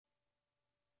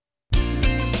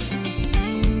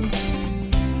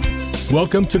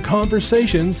Welcome to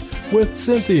Conversations with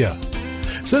Cynthia.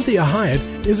 Cynthia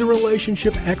Hiett is a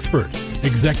relationship expert,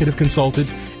 executive consultant,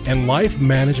 and life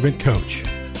management coach.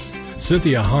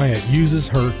 Cynthia Hiett uses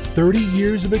her 30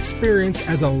 years of experience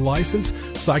as a licensed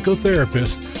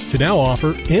psychotherapist to now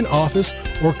offer in-office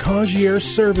or concierge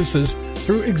services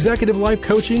through executive life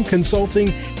coaching, consulting,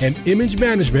 and image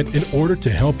management in order to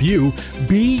help you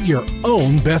be your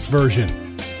own best version.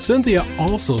 Cynthia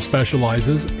also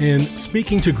specializes in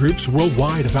speaking to groups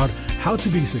worldwide about how to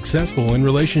be successful in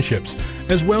relationships,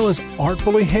 as well as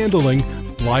artfully handling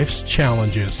life's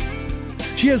challenges.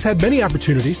 She has had many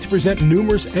opportunities to present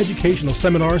numerous educational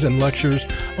seminars and lectures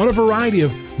on a variety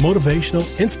of motivational,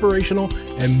 inspirational,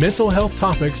 and mental health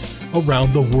topics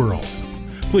around the world.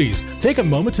 Please take a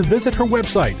moment to visit her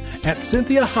website at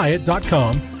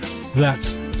CynthiaHiett.com.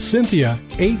 That's Cynthia,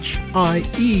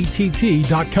 Hiett.com.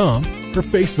 Her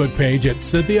Facebook page at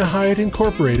Cynthia Hiett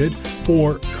Incorporated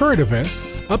for current events,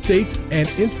 updates, and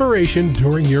inspiration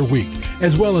during your week,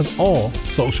 as well as all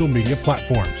social media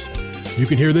platforms. You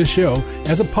can hear this show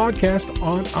as a podcast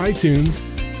on iTunes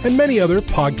and many other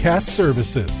podcast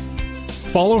services.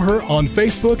 Follow her on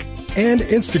Facebook and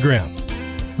Instagram.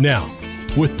 Now,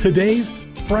 with today's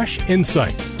fresh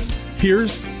insight,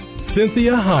 here's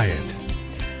Cynthia Hiett.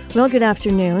 Well, good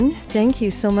afternoon. Thank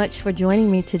you so much for joining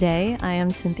me today. I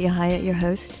am Cynthia Hiett, your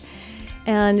host,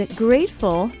 and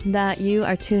grateful that you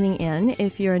are tuning in.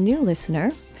 If you're a new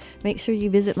listener, make sure you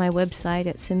visit my website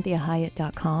at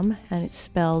CynthiaHiett.com, and it's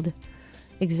spelled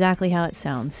exactly how it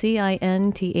sounds,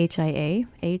 CynthiaHiett.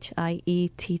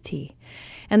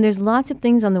 And there's lots of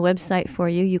things on the website for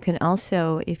you. You can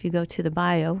also, if you go to the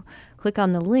bio, click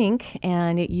on the link,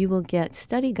 and you will get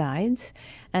study guides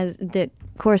that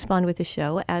correspond with the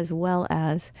show, as well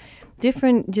as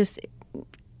different just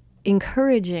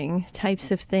encouraging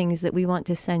types of things that we want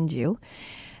to send you.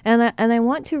 And I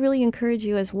want to really encourage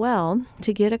you as well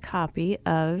to get a copy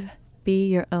of Be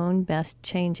Your Own Best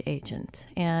Change Agent.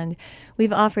 And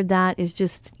we've offered that as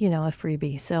just, a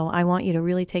freebie. So I want you to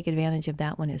really take advantage of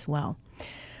that one as well.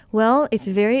 Well, it's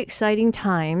very exciting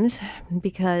times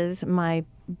because my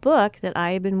book that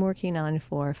I have been working on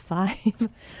for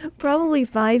probably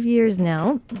 5 years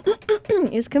now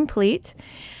is complete.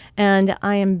 And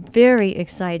I am very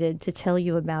excited to tell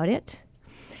you about it.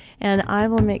 And I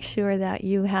will make sure that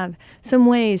you have some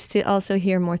ways to also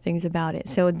hear more things about it.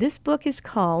 So this book is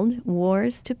called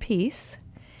Wars to Peace: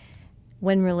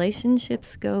 When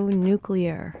Relationships Go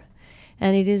Nuclear.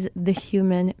 And it is the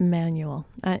human manual.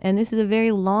 And this is a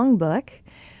very long book,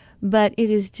 but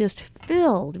it is just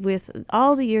filled with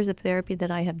all the years of therapy that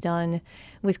I have done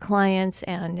with clients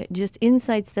and just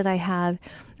insights that I have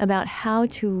about how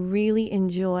to really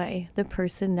enjoy the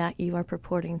person that you are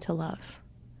purporting to love.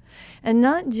 And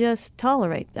not just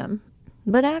tolerate them,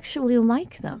 but actually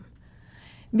like them.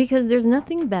 Because there's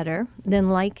nothing better than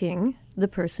liking the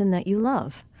person that you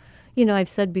love. I've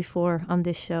said before on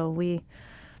this show,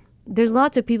 there's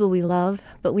lots of people we love,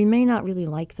 but we may not really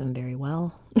like them very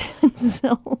well.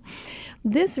 So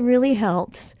this really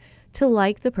helps to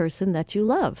like the person that you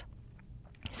love.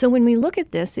 So when we look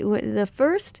at this, the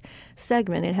first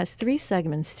segment, it has 3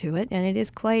 segments to it, and it is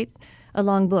quite a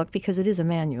long book because it is a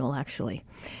manual, actually.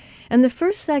 And the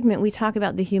first segment, we talk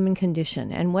about the human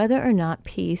condition and whether or not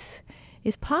peace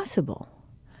is possible.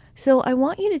 So I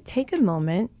want you to take a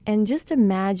moment and just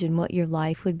imagine what your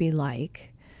life would be like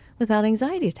without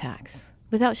anxiety attacks,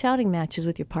 without shouting matches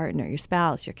with your partner, your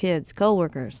spouse, your kids,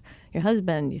 coworkers, your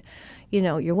husband,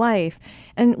 your wife,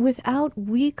 and without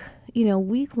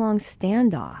week-long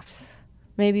standoffs,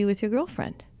 maybe with your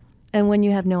girlfriend, and when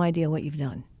you have no idea what you've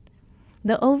done.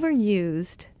 The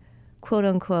overused,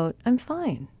 quote-unquote, I'm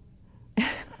fine.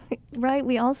 Right?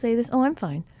 We all say this, oh, I'm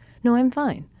fine. No, I'm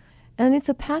fine. And it's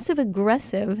a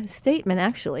passive-aggressive statement,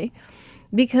 actually,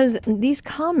 because these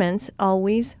comments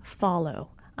always follow,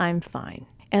 I'm fine.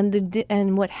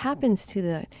 And what happens to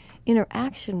the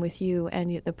interaction with you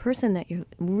and the person that you're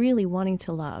really wanting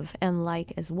to love and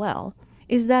like as well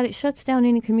is that it shuts down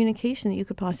any communication that you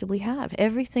could possibly have.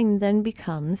 Everything then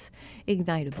becomes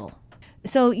ignitable.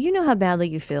 So you know how badly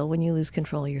you feel when you lose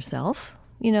control of yourself.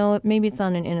 Maybe it's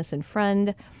on an innocent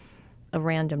friend, a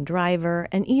random driver,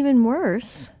 and even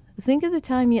worse, think of the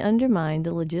time you undermined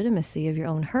the legitimacy of your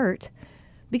own hurt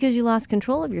because you lost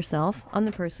control of yourself on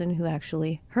the person who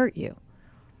actually hurt you.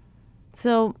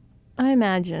 So I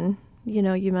imagine,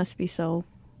 you must be so,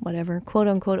 quote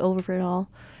unquote, over it all.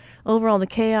 Over all the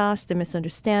chaos, the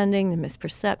misunderstanding, the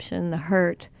misperception, the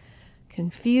hurt,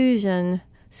 confusion,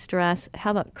 stress.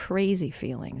 How about crazy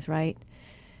feelings, right?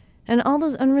 And all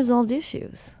those unresolved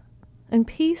issues. And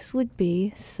peace would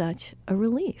be such a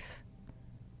relief.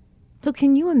 So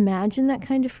can you imagine that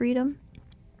kind of freedom?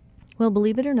 Well,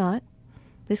 believe it or not,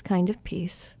 this kind of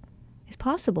peace is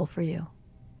possible for you.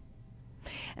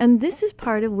 And this is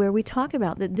part of where we talk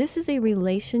about that this is a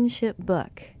relationship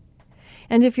book.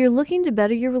 And if you're looking to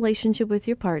better your relationship with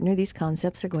your partner, these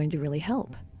concepts are going to really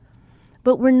help.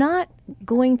 But we're not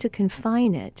going to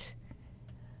confine it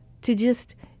to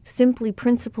just simply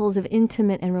principles of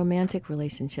intimate and romantic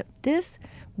relationship. This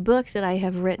book that I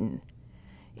have written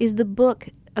is the book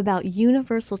about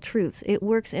universal truths. It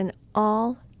works in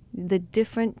all the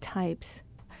different types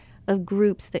of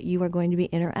groups that you are going to be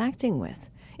interacting with.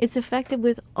 It's effective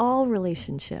with all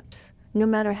relationships, no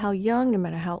matter how young, no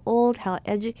matter how old, how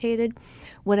educated,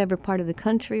 whatever part of the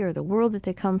country or the world that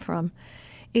they come from.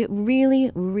 It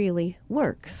really, really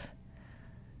works.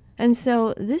 And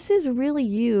so this is really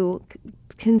you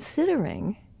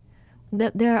considering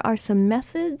that there are some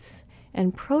methods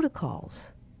and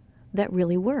protocols that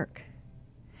really work.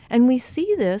 And we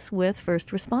see this with first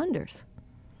responders.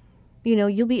 You know,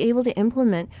 you'll be able to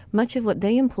implement much of what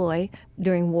they employ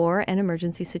during war and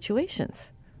emergency situations,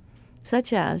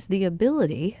 such as the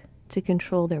ability to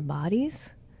control their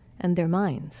bodies and their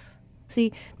minds.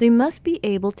 See, they must be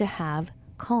able to have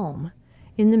calm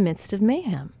in the midst of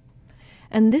mayhem.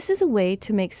 And this is a way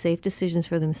to make safe decisions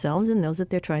for themselves and those that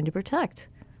they're trying to protect,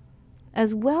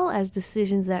 as well as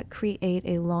decisions that create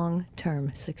a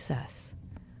long-term success.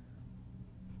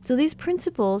 So these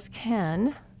principles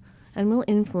can and will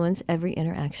influence every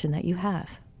interaction that you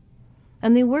have.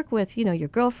 And they work with, you know, your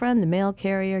girlfriend, the mail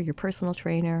carrier, your personal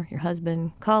trainer, your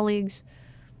husband, colleagues,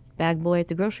 bag boy at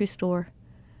the grocery store.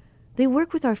 They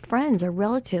work with our friends, our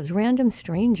relatives, random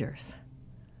strangers.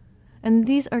 And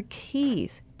these are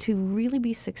keys to really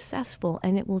be successful,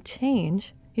 and it will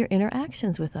change your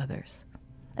interactions with others.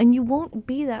 And you won't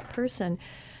be that person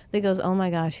that goes, oh my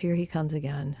gosh, here he comes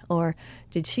again. Or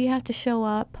did she have to show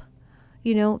up?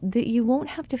 You know, that you won't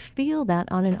have to feel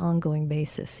that on an ongoing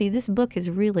basis. See, this book is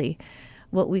really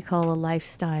what we call a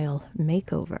lifestyle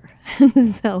makeover.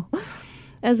 So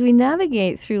as we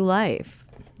navigate through life,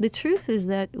 the truth is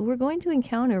that we're going to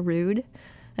encounter rude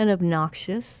and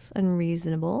obnoxious,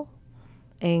 unreasonable,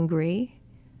 angry,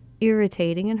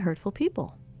 irritating, and hurtful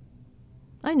people.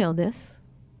 I know this,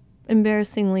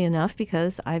 embarrassingly enough,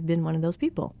 because I've been one of those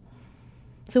people.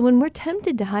 So when we're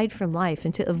tempted to hide from life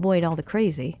and to avoid all the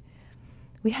crazy,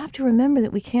 we have to remember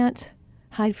that we can't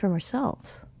hide from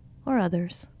ourselves or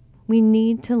others. We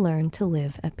need to learn to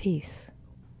live at peace.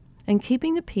 And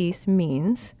keeping the peace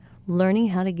means learning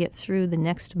how to get through the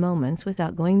next moments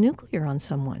without going nuclear on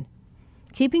someone.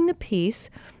 Keeping the peace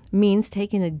means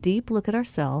taking a deep look at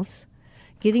ourselves,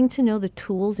 getting to know the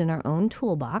tools in our own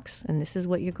toolbox, and this is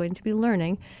what you're going to be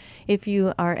learning if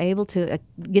you are able to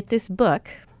get this book.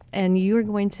 And you're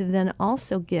going to then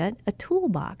also get a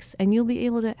toolbox, and you'll be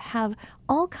able to have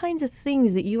all kinds of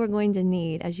things that you are going to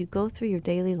need as you go through your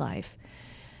daily life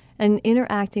and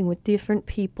interacting with different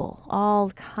people, all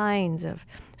kinds of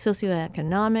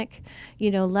socioeconomic,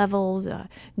 levels,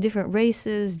 different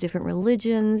races, different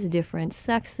religions, different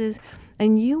sexes,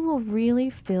 and you will really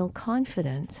feel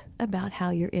confident about how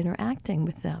you're interacting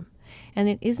with them. And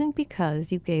it isn't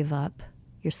because you gave up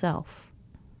yourself.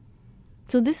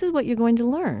 So this is what you're going to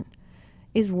learn,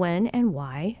 is when and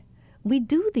why we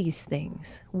do these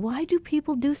things. Why do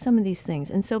people do some of these things?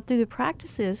 And so through the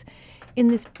practices in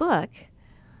this book,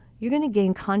 you're going to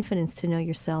gain confidence to know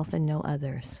yourself and know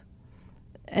others.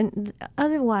 And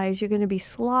otherwise, you're going to be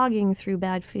slogging through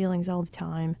bad feelings all the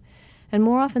time. And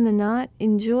more often than not,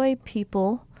 enjoy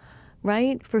people,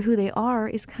 right, for who they are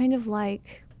is kind of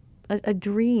like a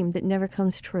dream that never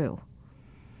comes true.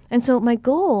 And so my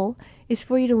goal is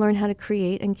for you to learn how to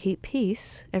create and keep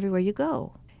peace everywhere you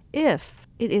go, if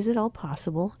it is at all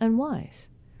possible and wise.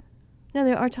 Now,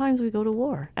 there are times we go to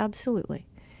war, absolutely.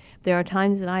 There are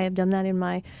times that I have done that in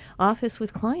my office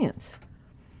with clients.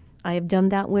 I have done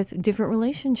that with different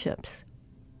relationships.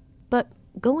 But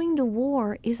going to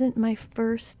war isn't my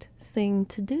first thing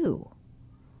to do.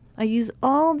 I use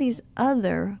all these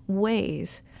other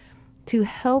ways to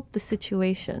help the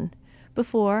situation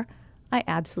before I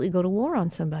absolutely go to war on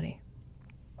somebody.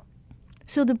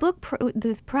 So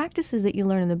the practices that you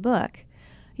learn in the book,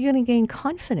 you're going to gain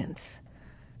confidence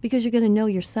because you're going to know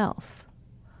yourself.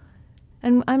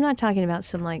 And I'm not talking about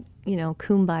some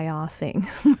kumbaya thing,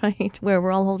 right? Where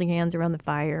we're all holding hands around the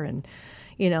fire and,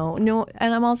 no,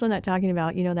 and I'm also not talking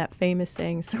about, that famous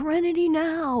saying, serenity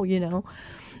now,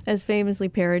 as famously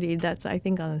parodied. That's, I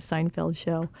think, on a Seinfeld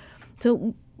show.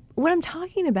 So what I'm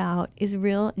talking about is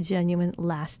real, genuine,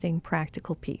 lasting,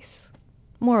 practical peace.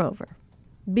 Moreover,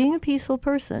 being a peaceful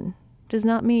person does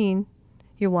not mean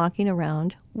you're walking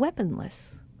around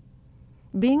weaponless.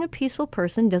 Being a peaceful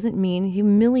person doesn't mean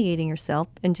humiliating yourself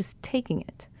and just taking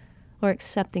it or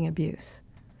accepting abuse.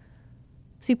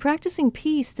 See, practicing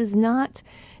peace does not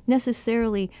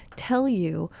necessarily tell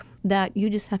you that you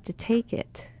just have to take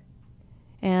it.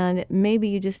 And maybe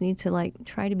you just need to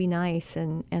try to be nice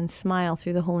and smile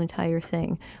through the whole entire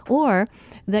thing. Or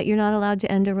that you're not allowed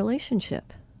to end a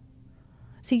relationship.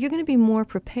 See, you're going to be more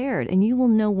prepared and you will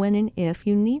know when and if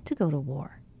you need to go to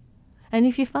war. And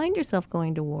if you find yourself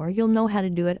going to war, you'll know how to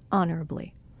do it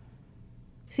honorably.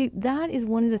 See, that is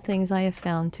one of the things I have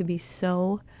found to be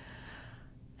so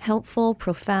helpful,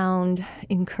 profound,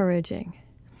 encouraging,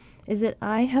 is that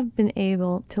I have been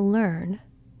able to learn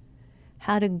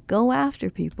how to go after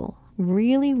people,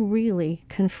 really, really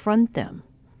confront them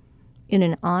in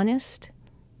an honest,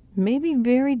 maybe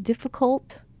very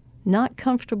difficult, not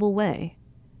comfortable way.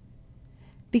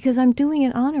 Because I'm doing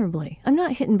it honorably. I'm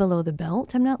not hitting below the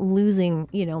belt. I'm not losing,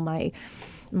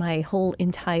 my whole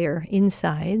entire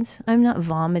insides. I'm not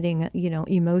vomiting,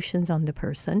 emotions on the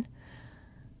person.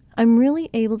 I'm really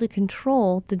able to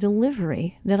control the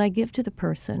delivery that I give to the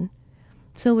person,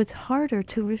 so it's harder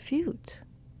to refute.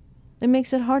 It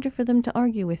makes it harder for them to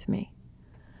argue with me,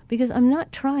 because I'm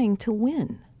not trying to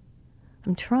win.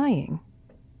 I'm trying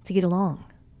to get along.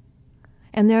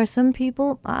 And there are some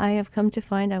people I have come to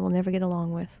find I will never get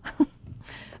along with.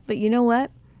 But you know what?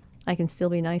 I can still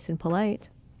be nice and polite,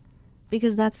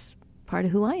 because that's part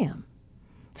of who I am.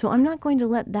 So I'm not going to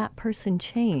let that person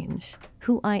change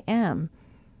who I am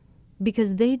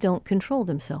because they don't control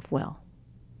themselves well,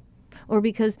 or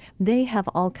because they have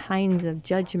all kinds of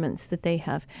judgments that they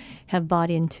have bought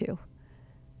into.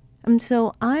 And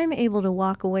so I'm able to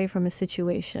walk away from a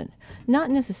situation,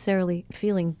 not necessarily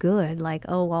feeling good, like,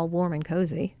 oh, all warm and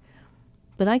cozy,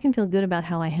 but I can feel good about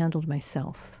how I handled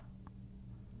myself.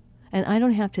 And I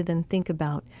don't have to then think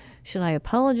about, should I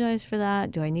apologize for that?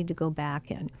 Do I need to go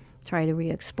back and try to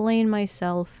re-explain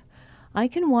myself? I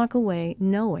can walk away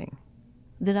knowing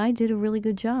that I did a really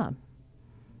good job.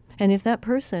 And if that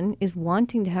person is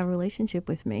wanting to have a relationship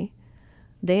with me,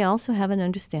 they also have an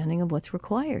understanding of what's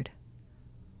required.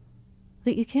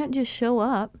 That you can't just show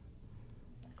up,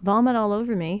 vomit all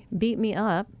over me, beat me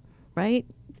up, right?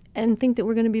 And think that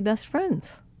we're going to be best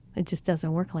friends. It just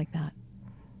doesn't work like that.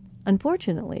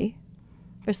 Unfortunately,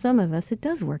 for some of us, it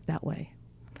does work that way.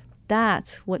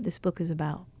 That's what this book is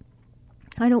about.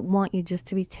 I don't want you just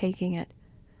to be taking it.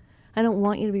 I don't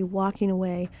want you to be walking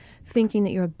away thinking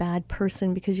that you're a bad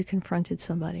person because you confronted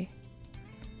somebody.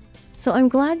 So I'm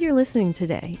glad you're listening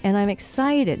today, and I'm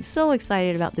excited, so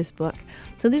excited about this book.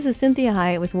 So this is Cynthia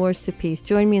Hiett with Wars to Peace.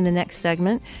 Join me in the next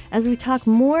segment as we talk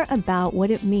more about what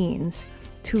it means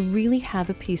to really have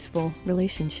a peaceful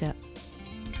relationship.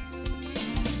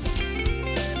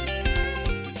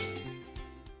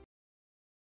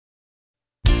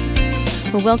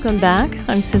 Well, welcome back.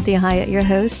 I'm Cynthia Hiett, your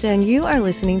host, and you are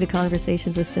listening to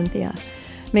Conversations with Cynthia.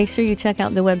 Make sure you check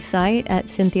out the website at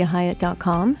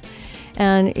cynthiahiett.com.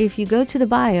 And if you go to the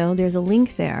bio, there's a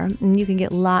link there, and you can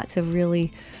get lots of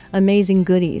really amazing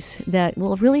goodies that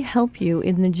will really help you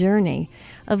in the journey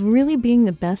of really being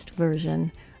the best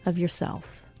version of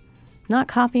yourself. Not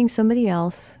copying somebody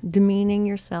else, demeaning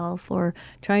yourself, or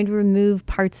trying to remove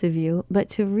parts of you, but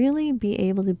to really be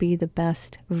able to be the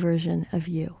best version of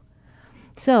you.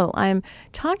 So I'm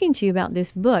talking to you about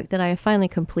this book that I have finally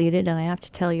completed, and I have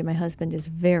to tell you, my husband is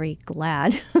very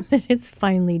glad that it's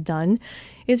finally done.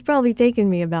 It's probably taken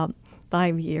me about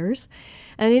 5 years,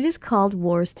 and it is called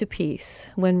Wars to Peace,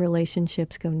 When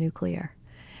Relationships Go Nuclear.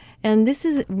 And this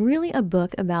is really a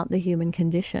book about the human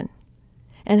condition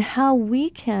and how we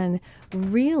can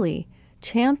really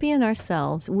champion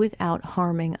ourselves without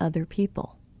harming other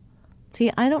people.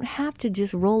 See, I don't have to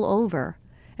just roll over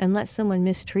and let someone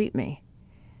mistreat me.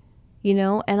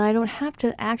 And I don't have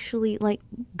to actually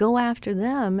go after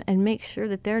them and make sure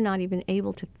that they're not even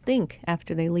able to think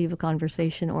after they leave a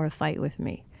conversation or a fight with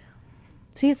me.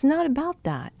 See, it's not about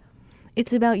that.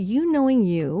 It's about you knowing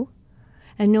you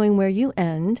and knowing where you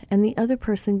end and the other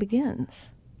person begins.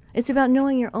 It's about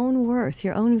knowing your own worth,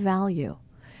 your own value,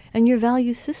 and your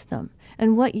value system,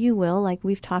 and what you will, like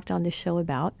we've talked on this show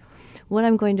about, what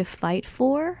I'm going to fight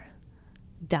for,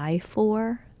 die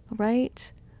for,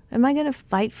 right? Am I going to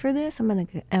fight for this? Am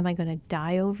I going to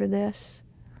die over this?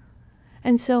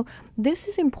 And so this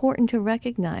is important to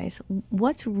recognize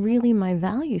what's really my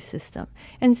value system.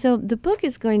 And so the book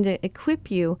is going to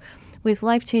equip you with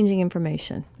life-changing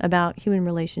information about human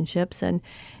relationships, and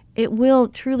it will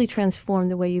truly transform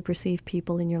the way you perceive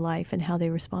people in your life and how they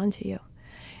respond to you.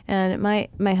 And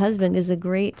my husband is a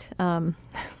great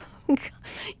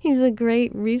he's a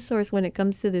great resource when it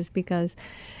comes to this because,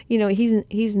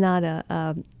 he's not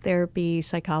a therapy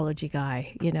psychology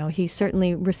guy. He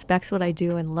certainly respects what I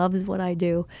do and loves what I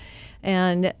do,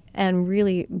 and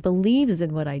really believes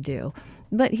in what I do.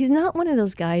 But he's not one of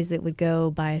those guys that would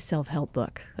go buy a self-help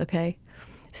book. Okay.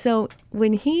 So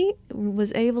when he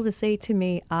was able to say to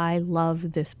me, "I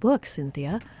love this book,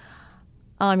 Cynthia,"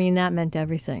 I mean, that meant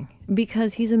everything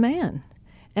because he's a man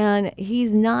and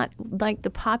he's not like the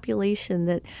population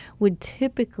that would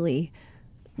typically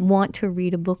want to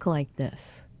read a book like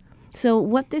this. So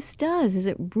what this does is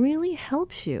it really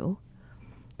helps you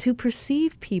to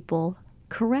perceive people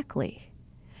correctly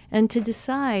and to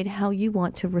decide how you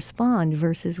want to respond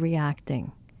versus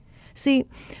reacting. See,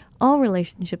 all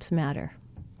relationships matter.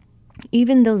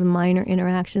 Even those minor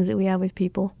interactions that we have with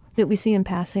people that we see in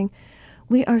passing,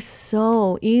 we are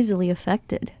so easily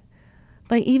affected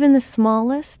by even the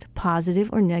smallest positive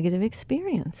or negative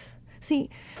experience. See,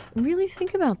 really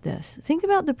think about this. Think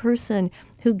about the person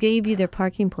who gave you their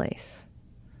parking place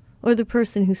or the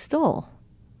person who stole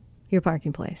your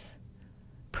parking place,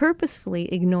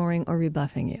 purposefully ignoring or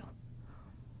rebuffing you.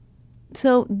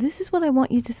 So this is what I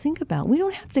want you to think about. We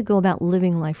don't have to go about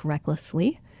living life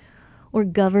recklessly or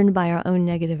governed by our own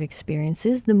negative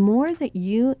experiences. The more that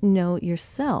you know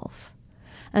yourself,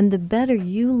 and the better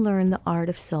you learn the art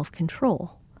of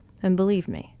self-control, and believe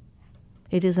me,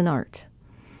 it is an art,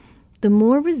 the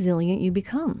more resilient you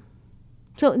become.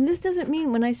 So this doesn't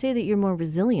mean, when I say that you're more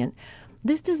resilient,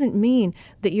 this doesn't mean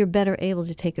that you're better able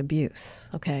to take abuse,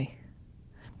 okay?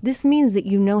 This means that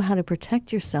you know how to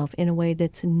protect yourself in a way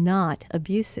that's not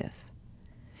abusive.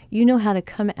 You know how to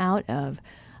come out of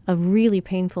a really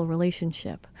painful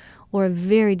relationship or a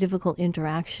very difficult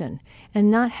interaction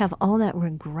and not have all that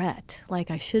regret.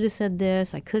 Like, I should have said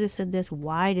this, I could have said this,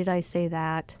 why did I say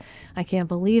that? I can't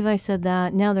believe I said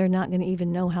that. Now they're not going to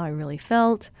even know how I really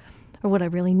felt or what I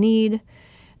really need.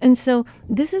 And so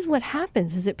this is what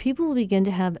happens, is that people will begin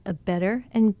to have a better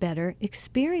and better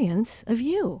experience of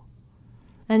you.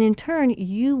 And in turn,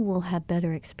 you will have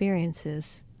better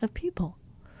experiences of people.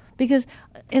 Because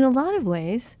in a lot of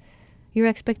ways, your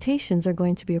expectations are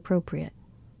going to be appropriate.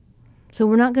 So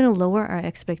we're not going to lower our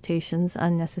expectations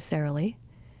unnecessarily.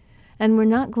 And we're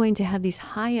not going to have these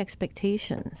high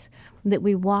expectations that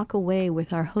we walk away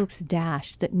with our hopes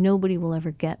dashed that nobody will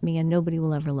ever get me and nobody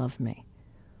will ever love me.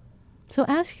 So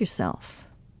ask yourself,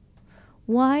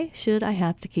 why should I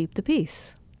have to keep the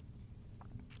peace?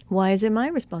 Why is it my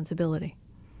responsibility?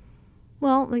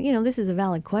 Well, this is a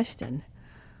valid question.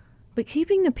 But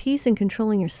keeping the peace and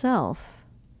controlling yourself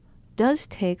does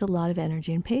take a lot of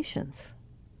energy and patience.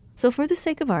 So for the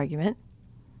sake of argument,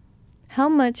 how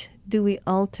much do we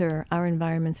alter our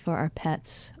environments for our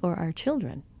pets or our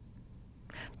children?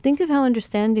 Think of how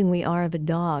understanding we are of a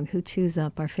dog who chews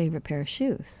up our favorite pair of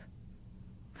shoes.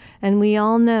 And we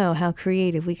all know how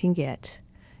creative we can get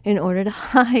in order to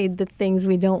hide the things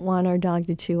we don't want our dog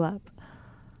to chew up.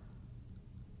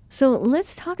 So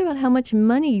let's talk about how much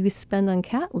money you spend on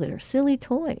cat litter, silly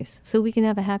toys, so we can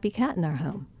have a happy cat in our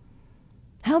home.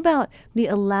 How about the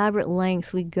elaborate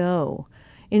lengths we go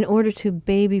in order to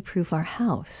baby-proof our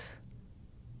house?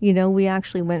 We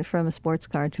actually went from a sports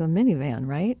car to a minivan,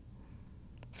 right?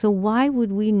 So why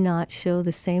would we not show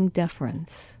the same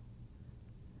deference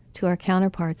to our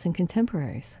counterparts and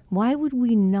contemporaries? Why would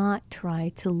we not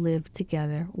try to live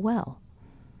together well?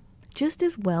 Just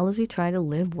as well as we try to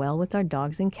live well with our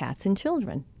dogs and cats and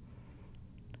children.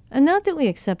 And not that we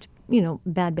accept,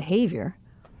 bad behavior,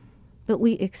 but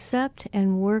we accept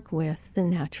and work with the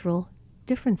natural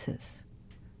differences.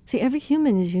 See, every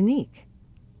human is unique.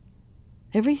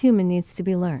 Every human needs to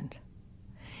be learned.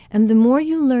 And the more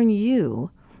you learn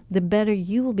you, the better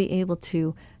you will be able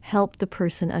to help the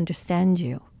person understand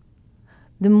you.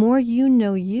 The more you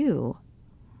know you,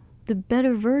 the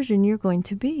better version you're going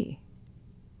to be.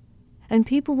 And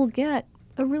people will get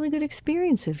a really good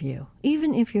experience of you,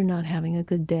 even if you're not having a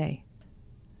good day.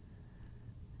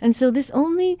 And so the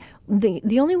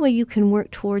only way you can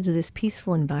work towards this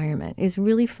peaceful environment is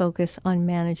really focus on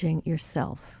managing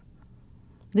yourself.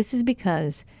 This is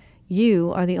because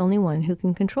you are the only one who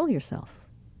can control yourself.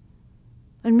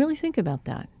 And really think about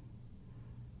that.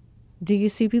 Do you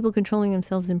see people controlling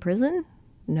themselves in prison?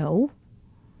 No.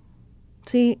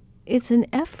 See, it's an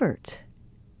effort.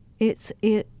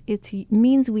 It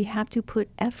means we have to put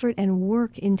effort and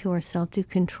work into ourselves to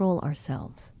control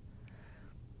ourselves.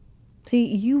 See,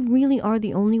 you really are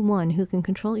the only one who can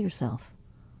control yourself.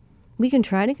 We can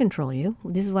try to control you.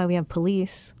 This is why we have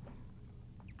police,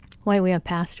 why we have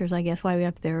pastors, I guess, why we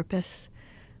have therapists,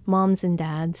 moms and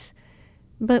dads.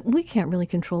 But we can't really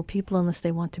control people unless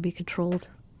they want to be controlled.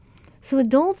 So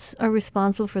adults are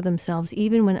responsible for themselves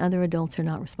even when other adults are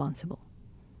not responsible.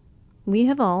 We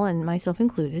have all, and myself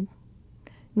included,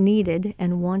 needed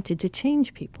and wanted to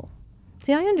change people.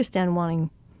 See, I understand wanting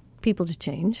people to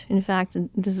change. In fact,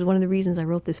 this is one of the reasons I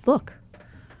wrote this book.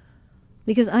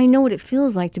 Because I know what it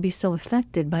feels like to be so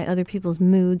affected by other people's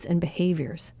moods and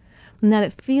behaviors, and that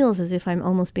it feels as if I'm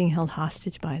almost being held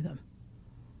hostage by them.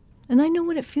 And I know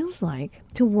what it feels like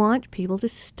to want people to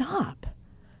stop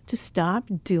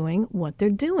doing what they're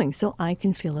doing so I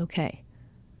can feel okay.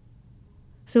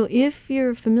 So if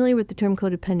you're familiar with the term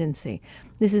codependency,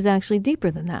 this is actually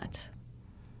deeper than that.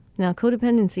 Now,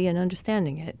 codependency and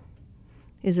understanding it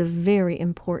is a very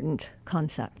important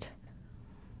concept.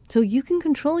 So you can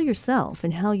control yourself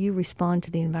and how you respond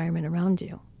to the environment around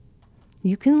you.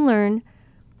 You can learn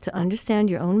to understand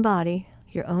your own body,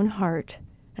 your own heart,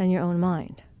 and your own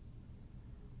mind.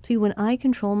 See, when I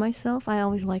control myself, I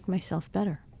always like myself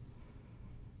better.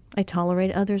 I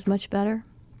tolerate others much better,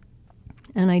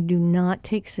 and I do not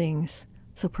take things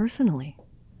so personally.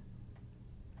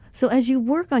 So as you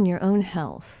work on your own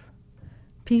health,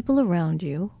 people around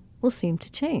you will seem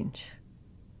to change.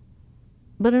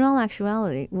 But in all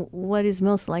actuality, what is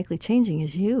most likely changing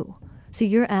is you. See,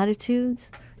 your attitudes,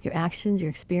 your actions,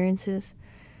 your experiences.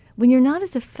 When you're not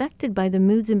as affected by the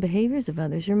moods and behaviors of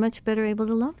others, you're much better able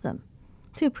to love them,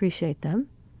 to appreciate them,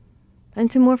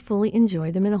 and to more fully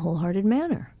enjoy them in a wholehearted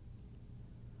manner.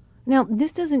 Now,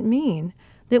 this doesn't mean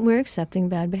that we're accepting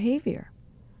bad behavior.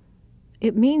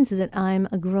 It means that I'm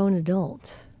a grown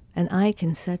adult, and I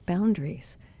can set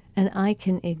boundaries, and I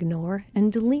can ignore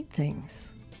and delete things.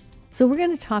 So we're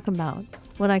going to talk about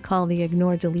what I call the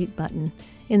ignore delete button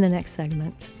in the next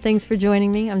segment. Thanks for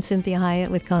joining me. I'm Cynthia Hiett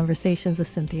with Conversations with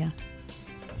Cynthia.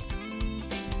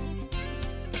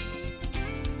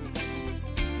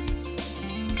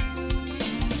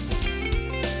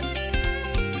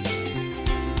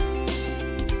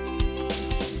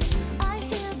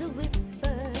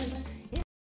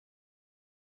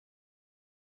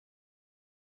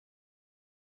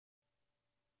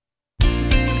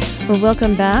 Well,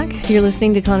 welcome back. You're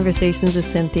listening to Conversations with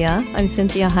Cynthia. I'm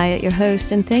Cynthia Hiett, your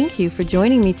host, and thank you for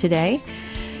joining me today.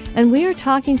 And we are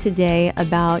talking today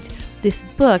about this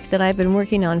book that I've been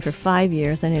working on for 5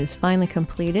 years, and it is finally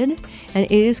completed, and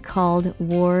it is called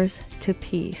Wars to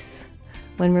Peace,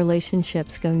 When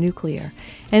Relationships Go Nuclear.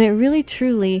 And it really,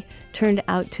 truly turned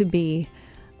out to be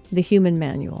the human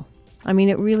manual. I mean,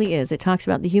 it really is. It talks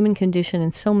about the human condition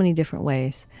in so many different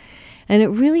ways. And it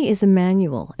really is a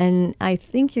manual, and I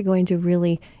think you're going to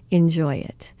really enjoy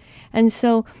it. And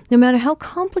so no matter how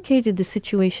complicated the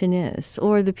situation is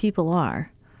or the people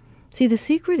are, see, the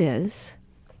secret is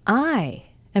I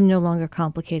am no longer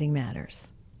complicating matters.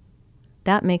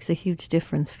 That makes a huge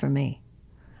difference for me.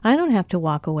 I don't have to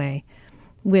walk away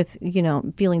with,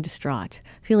 feeling distraught,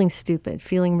 feeling stupid,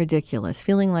 feeling ridiculous,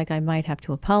 feeling like I might have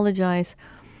to apologize.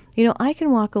 I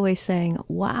can walk away saying,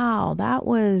 wow, that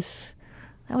was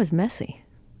messy,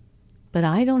 but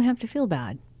I don't have to feel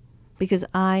bad because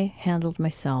I handled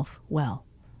myself well.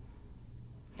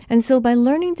 And so by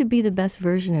learning to be the best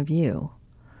version of you,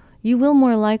 you will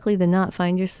more likely than not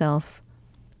find yourself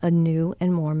a new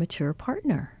and more mature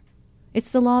partner. It's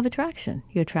the law of attraction.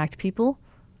 You attract people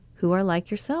who are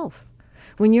like yourself.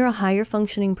 When you're a higher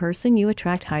functioning person, you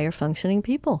attract higher functioning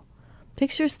people.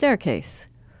 Picture a staircase.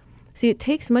 See, it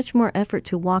takes much more effort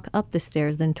to walk up the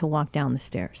stairs than to walk down the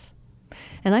stairs.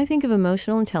 And I think of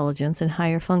emotional intelligence and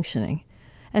higher functioning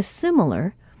as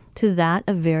similar to that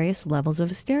of various levels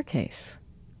of a staircase.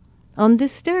 On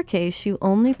this staircase, you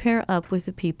only pair up with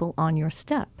the people on your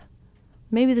step.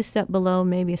 Maybe the step below,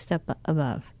 maybe a step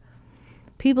above.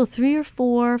 People 3 or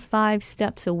 4 or 5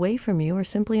 steps away from you are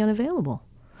simply unavailable.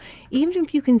 Even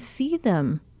if you can see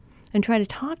them and try to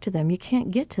talk to them, you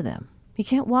can't get to them. You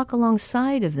can't walk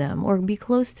alongside of them or be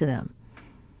close to them.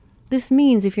 This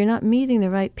means if you're not meeting the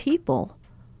right people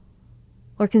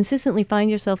or consistently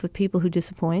find yourself with people who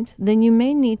disappoint, then you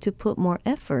may need to put more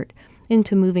effort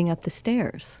into moving up the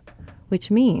stairs,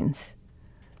 which means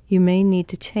you may need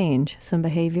to change some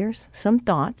behaviors, some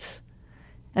thoughts,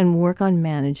 and work on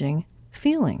managing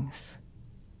feelings.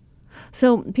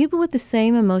 So people with the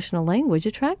same emotional language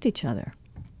attract each other.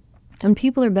 And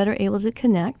people are better able to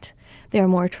connect. They're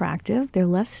more attractive. They're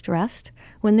less stressed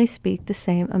when they speak the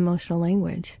same emotional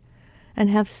language and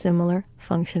have similar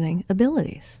functioning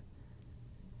abilities.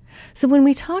 So when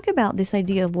we talk about this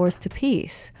idea of wars to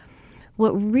peace,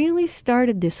 what really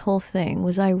started this whole thing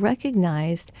was I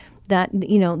recognized that,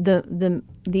 the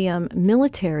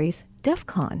military's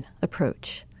DEFCON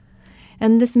approach.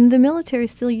 And the military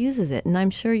still uses it, and I'm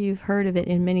sure you've heard of it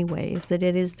in many ways, that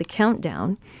it is the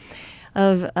countdown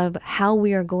of how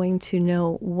we are going to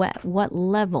know what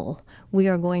level we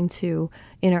are going to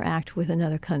interact with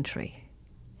another country.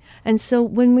 And so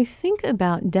when we think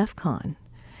about DEF CON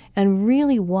and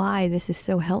really why this is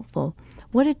so helpful,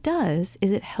 what it does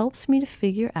is it helps me to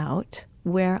figure out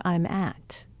where I'm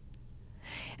at.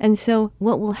 And so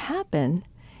what will happen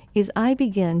is I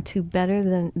begin to better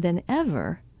than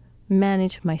ever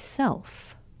manage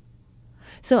myself.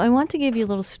 So I want to give you a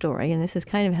little story, and this is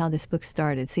kind of how this book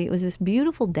started. See, it was this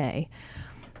beautiful day,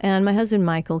 and my husband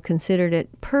Michael considered it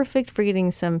perfect for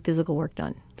getting some physical work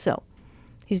done. So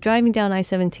he's driving down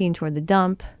I-17 toward the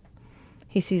dump.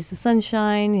 He sees the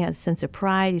sunshine. He has a sense of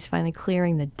pride. He's finally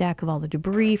clearing the deck of all the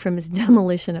debris from his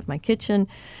demolition of my kitchen.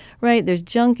 Right? There's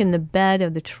junk in the bed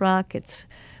of the truck. It's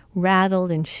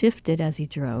rattled and shifted as he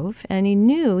drove. And he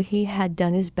knew he had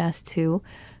done his best to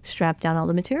strap down all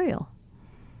the material.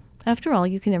 After all,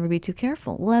 you can never be too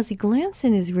careful. Well, as he glanced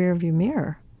in his rearview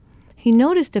mirror, he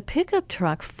noticed a pickup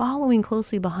truck following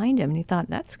closely behind him. And he thought,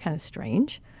 that's kind of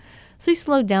strange. So he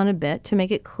slowed down a bit to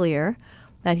make it clear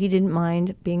that he didn't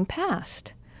mind being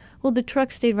passed. Well, the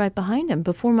truck stayed right behind him.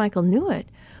 Before Michael knew it,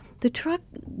 the truck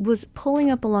was pulling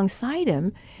up alongside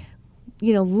him,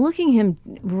 looking him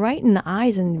right in the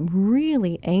eyes and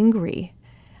really angry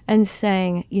and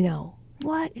saying,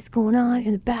 what is going on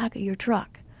in the back of your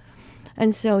truck?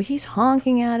 And so he's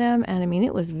honking at him, and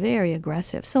it was very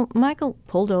aggressive. So Michael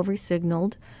pulled over, he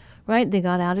signaled, right? They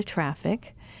got out of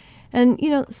traffic. And,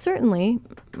 certainly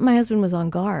my husband was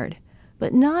on guard,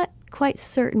 but not quite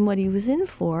certain what he was in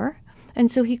for,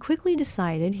 and so he quickly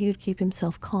decided he would keep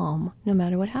himself calm no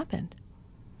matter what happened.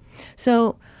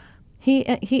 So he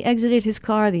exited his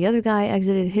car, the other guy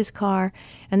exited his car,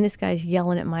 and this guy's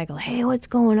yelling at Michael, hey, what's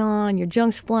going on? Your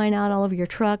junk's flying out all over your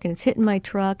truck, and it's hitting my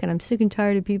truck, and I'm sick and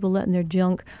tired of people letting their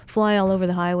junk fly all over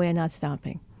the highway and not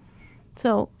stopping.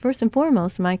 So first and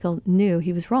foremost, Michael knew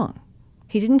he was wrong.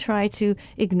 He didn't try to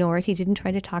ignore it. He didn't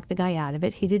try to talk the guy out of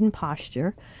it. He didn't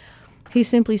posture. He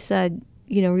simply said,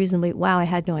 reasonably, wow, I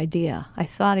had no idea. I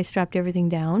thought I strapped everything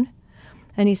down.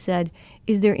 And he said,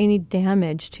 is there any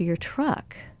damage to your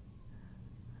truck?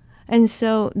 And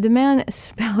so the man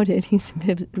spouted, he's,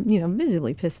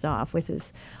 visibly pissed off with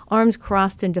his arms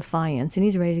crossed in defiance, and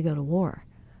he's ready to go to war.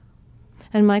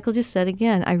 And Michael just said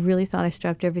again, I really thought I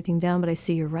strapped everything down, but I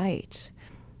see you're right.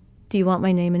 Do you want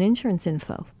my name and insurance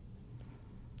info?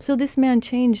 So this man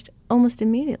changed almost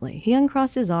immediately. He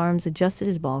uncrossed his arms, adjusted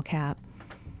his ball cap,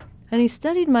 and he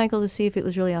studied Michael to see if it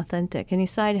was really authentic, and he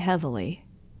sighed heavily.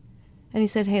 And he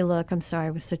said, hey, look, I'm sorry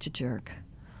I was such a jerk.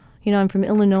 I'm from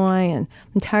Illinois, and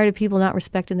I'm tired of people not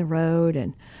respecting the road,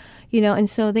 and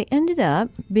so they ended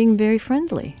up being very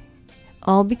friendly,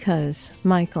 all because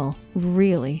Michael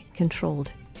really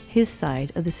controlled his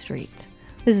side of the street.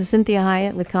 This is Cynthia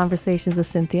Hiett with Conversations with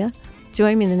Cynthia.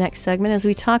 Join me in the next segment as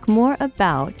we talk more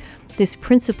about this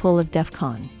principle of DEF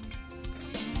CON.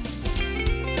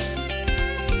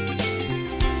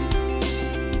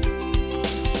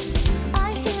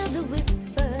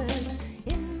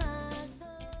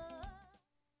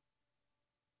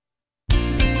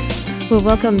 Well,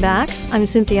 welcome back. I'm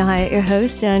Cynthia Hiett, your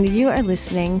host, and you are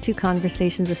listening to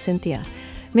Conversations with Cynthia.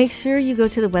 Make sure you go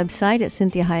to the website at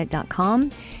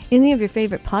cynthiahiett.com. Any of your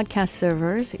favorite podcast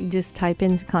servers, you just type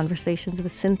in Conversations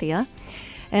with Cynthia.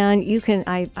 And you can,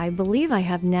 I believe I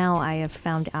have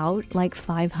found out like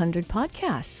 500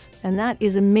 podcasts. And that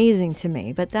is amazing to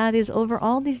me. But that is over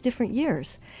all these different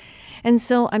years. And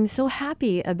so I'm so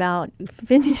happy about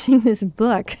finishing this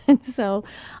book. And so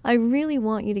I really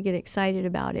want you to get excited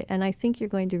about it. And I think you're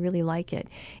going to really like it.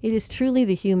 It is truly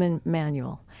the human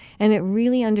manual. And it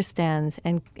really understands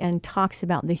and talks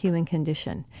about the human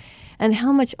condition and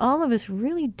how much all of us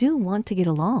really do want to get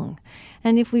along.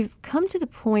 And if we've come to the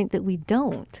point that we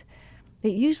don't,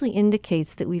 it usually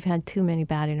indicates that we've had too many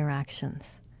bad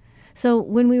interactions. So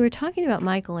when we were talking about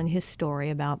Michael and his story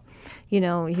about, he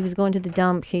was going to the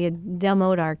dump, he had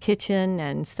demoed our kitchen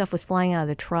and stuff was flying out of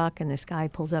the truck, and this guy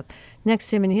pulls up next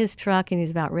to him in his truck and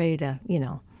he's about ready to,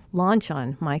 launch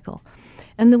on Michael.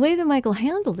 And the way that Michael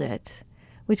handled it,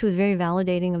 which was very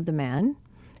validating of the man,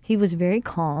 he was very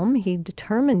calm. He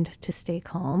determined to stay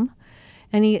calm.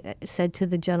 And he said to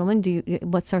the gentleman,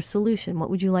 what's our solution? What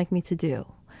would you like me to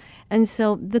do? And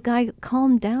so the guy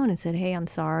calmed down and said, hey, I'm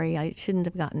sorry. I shouldn't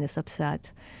have gotten this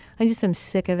upset. I'm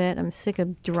sick of it. I'm sick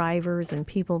of drivers and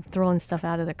people throwing stuff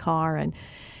out of the car.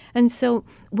 And so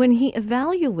when he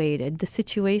evaluated the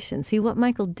situation, see what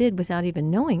Michael did without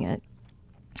even knowing it,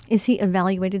 is he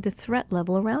evaluated the threat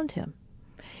level around him.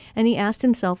 And he asked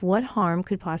himself what harm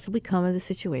could possibly come of the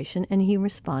situation, and he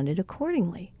responded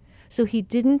accordingly. So he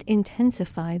didn't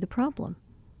intensify the problem.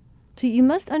 So you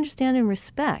must understand and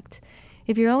respect.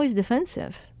 If you're always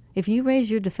defensive, if you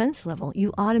raise your defense level,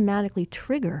 you automatically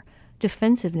trigger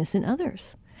defensiveness in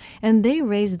others. And they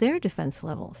raise their defense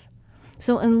levels.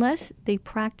 So unless they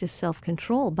practice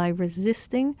self-control by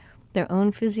resisting their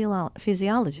own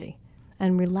physiology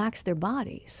and relax their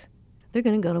bodies, they're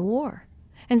going to go to war.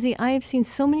 And see, I have seen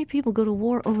so many people go to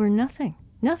war over nothing,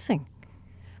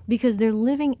 because they're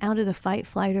living out of the fight,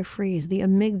 flight, or freeze, the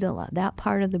amygdala, that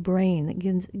part of the brain that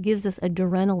gives us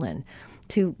adrenaline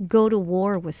to go to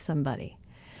war with somebody.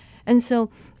 And so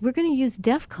we're going to use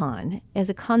DEF CON as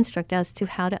a construct as to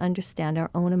how to understand our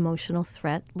own emotional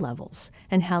threat levels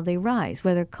and how they rise,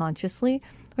 whether consciously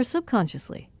or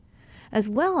subconsciously, as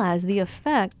well as the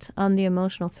effect on the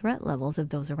emotional threat levels of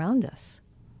those around us.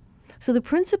 So the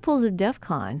principles of DEF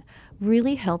CON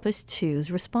really help us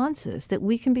choose responses that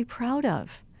we can be proud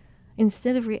of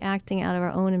instead of reacting out of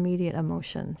our own immediate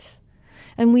emotions.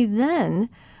 And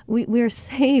we are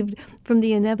saved from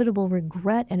the inevitable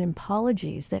regret and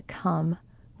apologies that come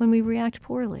when we react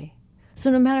poorly. So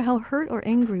no matter how hurt or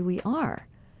angry we are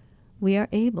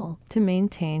able to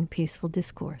maintain peaceful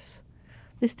discourse.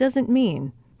 This doesn't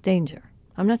mean danger.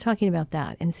 I'm not talking about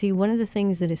that. And see, one of the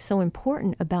things that is so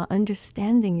important about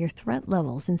understanding your threat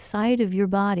levels inside of your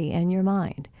body and your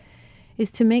mind is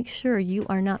to make sure you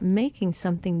are not making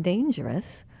something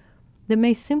dangerous that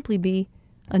may simply be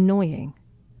annoying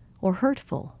or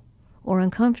hurtful or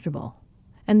uncomfortable.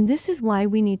 And this is why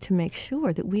we need to make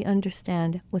sure that we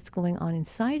understand what's going on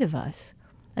inside of us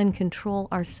and control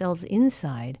ourselves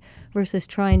inside versus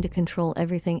trying to control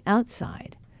everything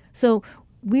outside. So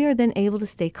we are then able to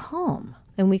stay calm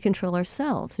and we control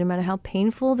ourselves, no matter how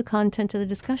painful the content of the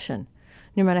discussion,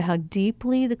 no matter how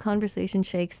deeply the conversation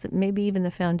shakes that maybe even the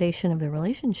foundation of the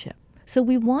relationship. So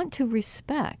we want to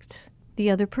respect the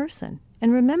other person.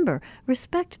 And remember,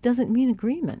 respect doesn't mean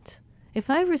agreement. If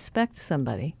I respect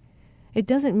somebody, it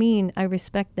doesn't mean I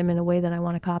respect them in a way that I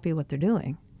want to copy what they're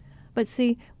doing. But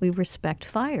see, we respect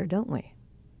fire, don't we?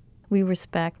 We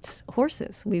respect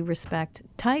horses. We respect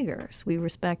tigers. We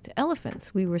respect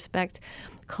elephants. We respect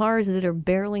cars that are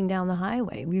barreling down the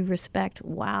highway. We respect,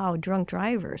 drunk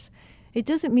drivers. It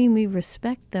doesn't mean we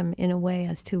respect them in a way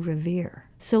as to revere.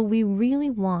 So we really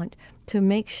want to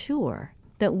make sure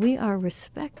that we are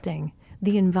respecting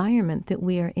the environment that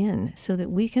we are in so that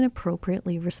we can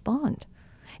appropriately respond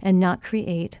and not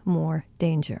create more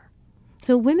danger.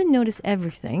 So women notice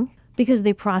everything because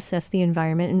they process the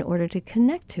environment in order to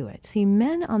connect to it. See,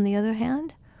 men, on the other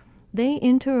hand, they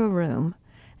enter a room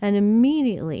and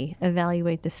immediately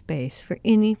evaluate the space for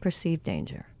any perceived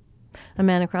danger. A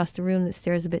man across the room that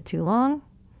stares a bit too long,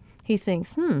 he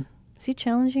thinks, is he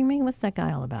challenging me? What's that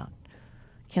guy all about?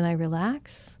 Can I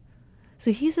relax?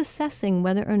 So he's assessing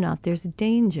whether or not there's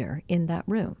danger in that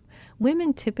room.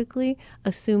 Women typically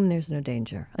assume there's no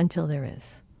danger until there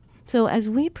is. So as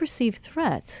we perceive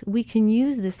threats, we can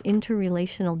use this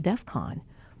interrelational DEF CON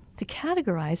to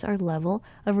categorize our level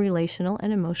of relational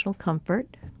and emotional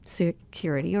comfort,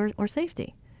 security, or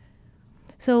safety.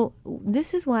 So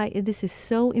this is why this is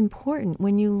so important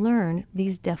when you learn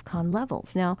these DEF CON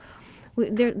levels. Now,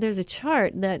 there's a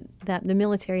chart that the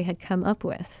military had come up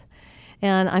with,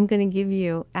 and I'm going to give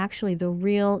you actually the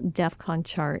real DEF CON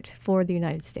chart for the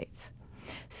United States.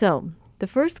 So the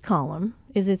first column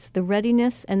it's the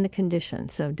readiness and the condition.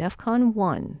 So DEF CON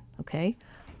 1, okay?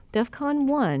 DEF CON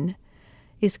 1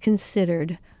 is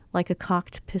considered like a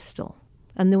cocked pistol.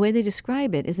 And the way they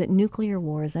describe it is that nuclear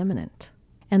war is imminent.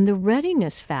 And the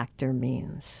readiness factor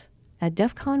means at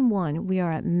DEF CON 1, we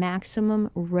are at maximum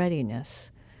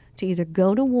readiness to either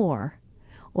go to war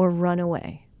or run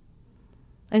away.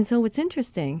 And so what's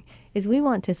interesting is we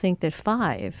want to think that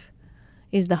 5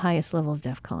 is the highest level of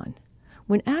DEF CON,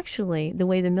 when actually the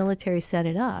way the military set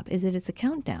it up is that it's a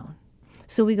countdown.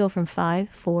 So we go from 5,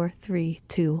 4, 3,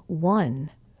 2, 1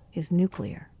 is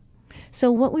nuclear.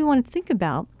 So what we want to think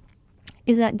about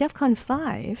is that DEF CON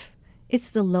 5, it's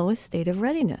the lowest state of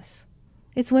readiness.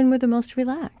 It's when we're the most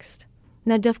relaxed.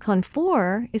 Now DEF CON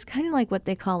 4 is kind of like what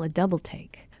they call a double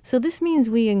take. So this means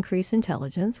we increase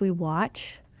intelligence, we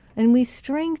watch, and we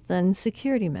strengthen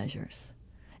security measures.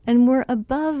 And we're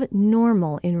above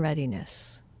normal in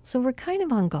readiness. So we're kind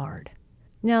of on guard.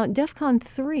 Now, DEF CON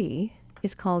 3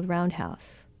 is called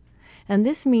roundhouse. And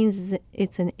this means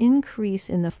it's an increase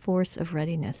in the force of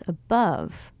readiness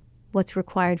above what's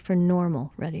required for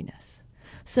normal readiness.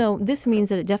 So this means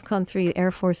that at DEF CON 3, the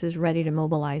Air Force is ready to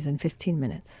mobilize in 15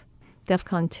 minutes. DEF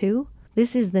CON 2,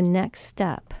 this is the next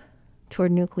step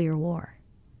toward nuclear war.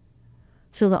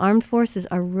 So the armed forces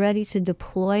are ready to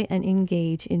deploy and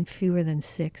engage in fewer than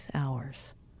 6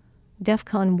 hours. DEF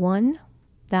CON 1,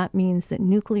 that means that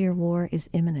nuclear war is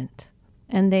imminent.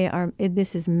 And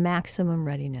this is maximum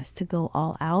readiness to go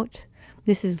all out.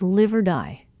 This is live or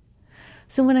die.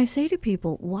 So when I say to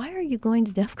people, why are you going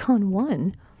to DEFCON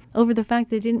 1 over the fact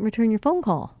they didn't return your phone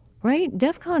call, right?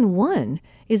 DEFCON 1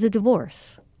 is a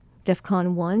divorce.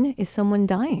 DEFCON 1 is someone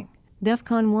dying.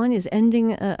 DEFCON 1 is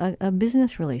ending a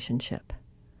business relationship.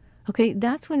 Okay,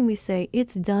 that's when we say,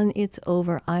 it's done, it's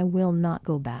over, I will not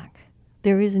go back.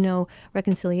 There is no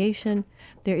reconciliation.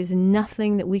 There is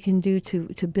nothing that we can do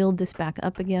to build this back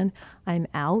up again. I'm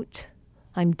out.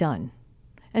 I'm done.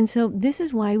 And so this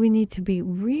is why we need to be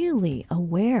really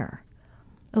aware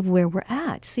of where we're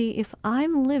at. See, if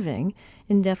I'm living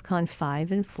in DEFCON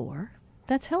 5 and 4,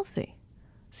 that's healthy.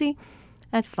 See,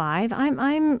 at 5,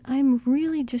 I'm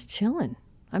really just chilling.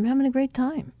 I'm having a great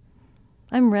time.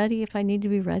 I'm ready if I need to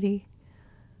be ready.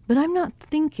 But I'm not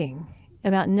thinking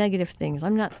about negative things.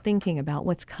 I'm not thinking about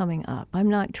what's coming up. I'm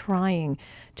not trying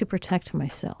to protect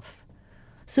myself.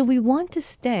 So we want to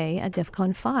stay at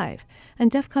DEFCON 5.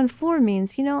 And DEFCON 4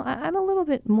 means, I'm a little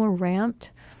bit more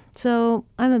ramped. So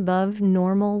I'm above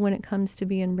normal when it comes to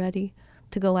being ready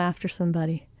to go after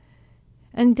somebody.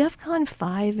 And DEFCON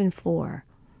 5 and 4,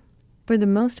 for the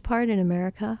most part in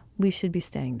America, we should be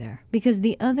staying there. Because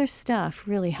the other stuff,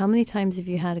 really, how many times have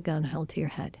you had a gun held to your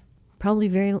head? Probably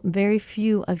very, very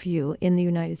few of you in the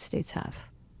United States have.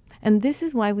 And this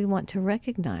is why we want to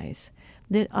recognize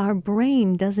that our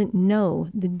brain doesn't know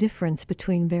the difference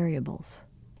between variables.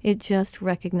 It just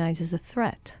recognizes a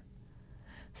threat.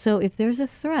 So if there's a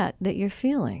threat that you're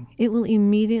feeling, it will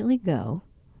immediately go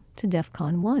to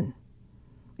DEFCON 1.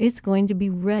 It's going to be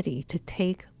ready to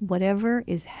take whatever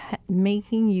is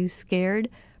making you scared,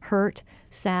 hurt,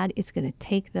 sad. It's going to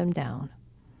take them down.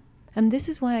 And this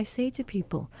is why I say to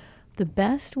people, the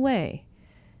best way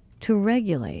to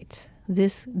regulate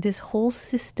this whole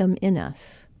system in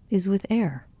us is with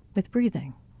air, with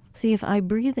breathing. See, if I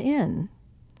breathe in,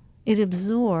 it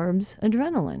absorbs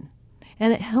adrenaline,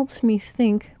 and it helps me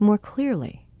think more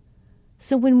clearly.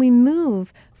 So when we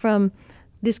move from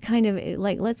this kind of,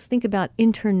 let's think about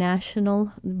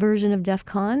international version of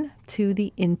DEFCON to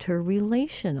the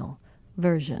interrelational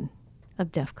version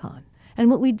of DEFCON. And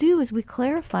what we do is we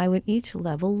clarify what each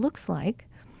level looks like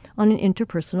on an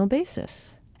interpersonal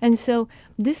basis. And so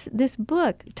this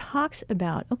book talks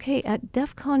about, okay, at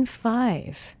DEFCON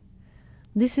 5,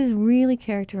 this is really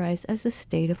characterized as a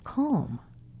state of calm.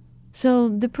 So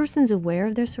the person's aware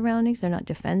of their surroundings. They're not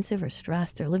defensive or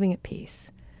stressed. They're living at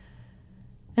peace.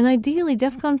 And ideally,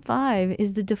 DEFCON 5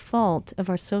 is the default of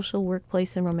our social,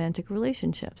 workplace, and romantic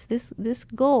relationships. This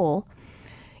goal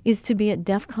is to be at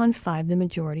DEFCON 5 the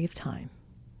majority of time.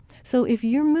 So if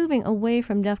you're moving away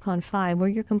from DEFCON 5, where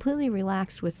you're completely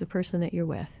relaxed with the person that you're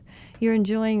with, you're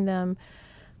enjoying them,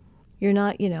 you're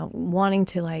not, wanting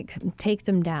to take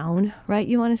them down, right?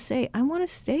 You want to say, I want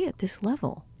to stay at this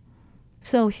level.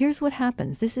 So here's what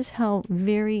happens. This is how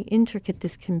very intricate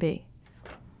this can be.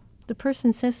 The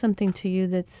person says something to you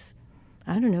that's,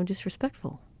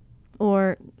 disrespectful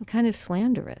or kind of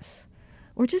slanderous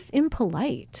or just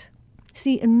impolite.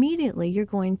 See, immediately you're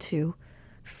going to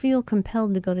feel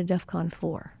compelled to go to DEFCON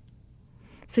 4.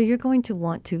 So you're going to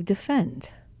want to defend.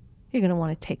 You're going to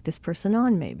want to take this person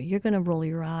on maybe. You're going to roll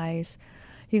your eyes.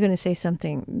 You're going to say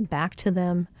something back to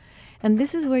them. And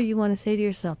this is where you want to say to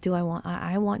yourself,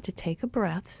 I want to take a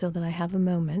breath so that I have a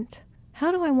moment.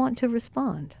 How do I want to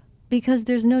respond? Because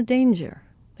there's no danger.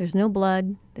 There's no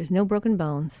blood. There's no broken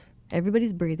bones.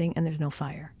 Everybody's breathing and there's no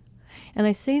fire. And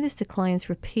I say this to clients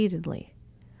repeatedly.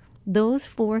 Those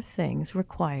 4 things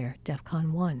require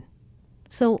DEFCON 1.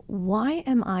 So why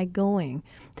am I going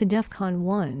to DEFCON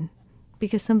 1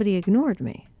 because somebody ignored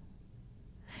me?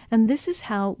 And this is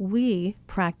how we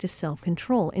practice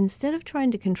self-control. Instead of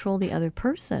trying to control the other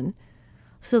person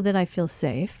so that I feel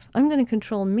safe, I'm going to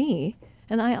control me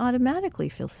and I automatically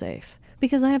feel safe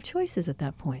because I have choices at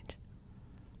that point.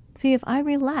 See, if I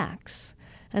relax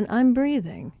and I'm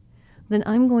breathing, then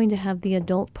I'm going to have the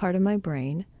adult part of my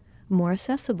brain more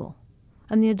accessible.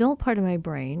 And the adult part of my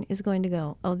brain is going to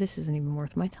go, oh, this isn't even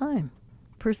worth my time.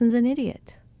 Person's an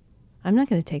idiot. I'm not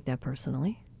going to take that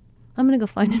personally. I'm going to go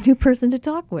find a new person to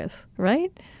talk with,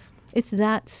 right? It's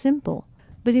that simple.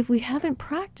 But if we haven't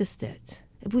practiced it,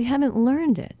 if we haven't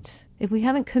learned it, if we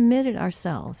haven't committed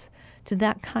ourselves to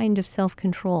that kind of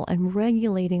self-control and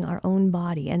regulating our own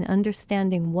body and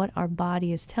understanding what our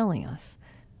body is telling us,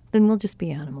 then we'll just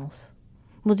be animals.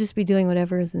 We'll just be doing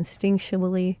whatever is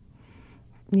instinctually,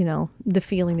 the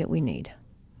feeling that we need.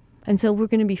 And so we're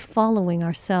going to be following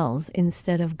ourselves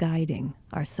instead of guiding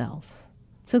ourselves.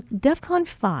 So DEFCON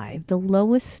 5, the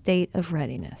lowest state of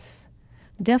readiness.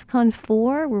 DEFCON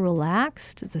 4, we're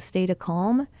relaxed. It's a state of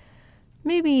calm.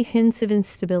 Maybe hints of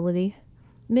instability.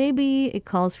 Maybe it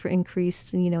calls for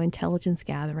increased, intelligence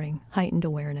gathering, heightened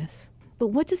awareness. But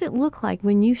what does it look like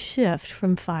when you shift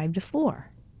from 5 to 4?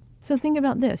 So think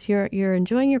about this. You're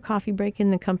enjoying your coffee break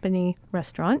in the company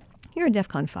restaurant. You're at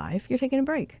DEFCON 5. You're taking a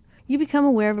break. You become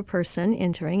aware of a person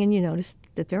entering and you notice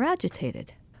that they're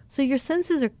agitated. So your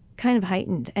senses are kind of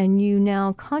heightened and you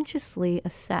now consciously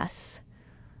assess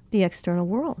the external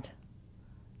world.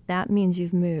 That means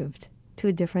you've moved to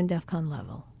a different DEFCON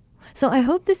level. So I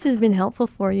hope this has been helpful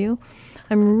for you.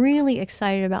 I'm really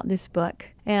excited about this book,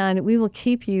 and we will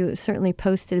keep you certainly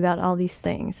posted about all these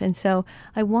things. And so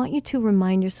I want you to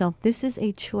remind yourself this is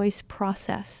a choice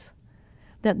process,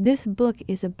 that this book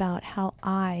is about how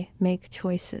I make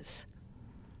choices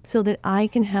so that I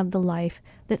can have the life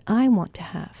that I want to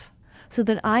have, so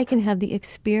that I can have the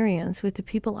experience with the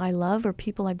people I love or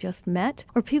people I've just met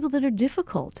or people that are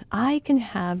difficult. I can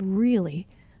have really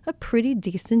a pretty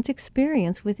decent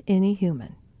experience with any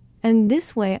human. And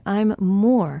this way, I'm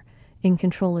more in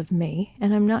control of me,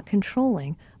 and I'm not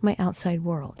controlling my outside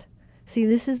world. See,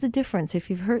 this is the difference.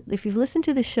 If you've listened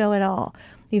to the show at all,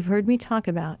 you've heard me talk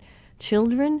about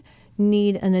children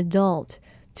need an adult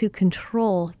to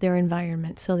control their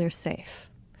environment so they're safe.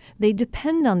 They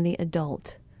depend on the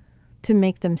adult to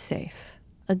make them safe.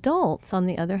 Adults, on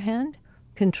the other hand,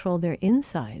 control their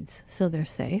insides so they're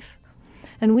safe.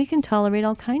 And we can tolerate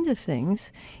all kinds of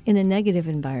things in a negative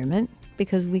environment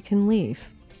because we can leave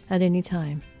at any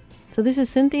time. So this is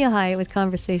Cynthia Hiett with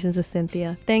Conversations with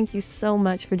Cynthia. Thank you so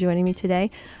much for joining me today.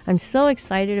 I'm so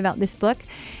excited about this book,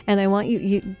 and I want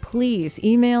you please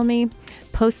email me,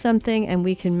 post something, and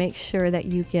we can make sure that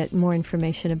you get more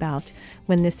information about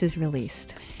when this is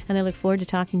released. And I look forward to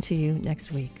talking to you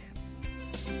next week.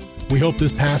 We hope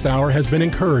this past hour has been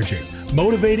encouraging,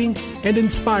 motivating, and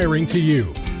inspiring to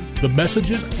you. The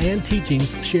messages and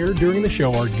teachings shared during the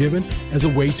show are given as a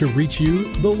way to reach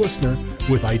you, the listener,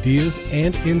 with ideas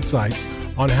and insights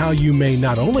on how you may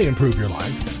not only improve your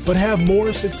life, but have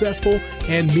more successful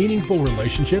and meaningful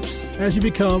relationships as you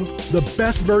become the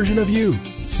best version of you.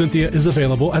 Cynthia is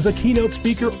available as a keynote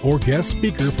speaker or guest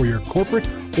speaker for your corporate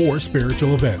or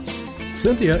spiritual events.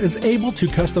 Cynthia is able to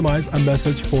customize a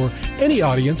message for any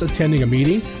audience attending a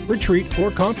meeting, retreat, or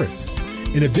conference.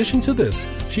 In addition to this,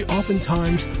 she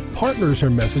oftentimes partners her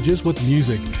messages with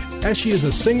music, as she is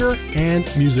a singer and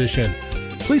musician.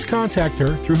 Please contact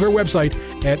her through her website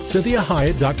at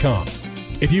CynthiaHiett.com.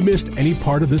 If you missed any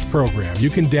part of this program, you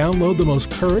can download the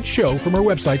most current show from her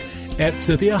website at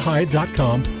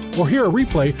CynthiaHiett.com or hear a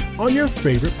replay on your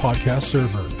favorite podcast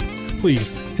server. Please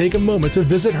take a moment to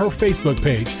visit her Facebook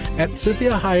page at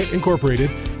Cynthia Hiett Incorporated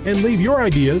and leave your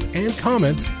ideas and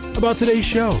comments about today's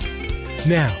show.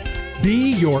 Now,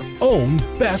 be your own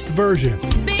best version.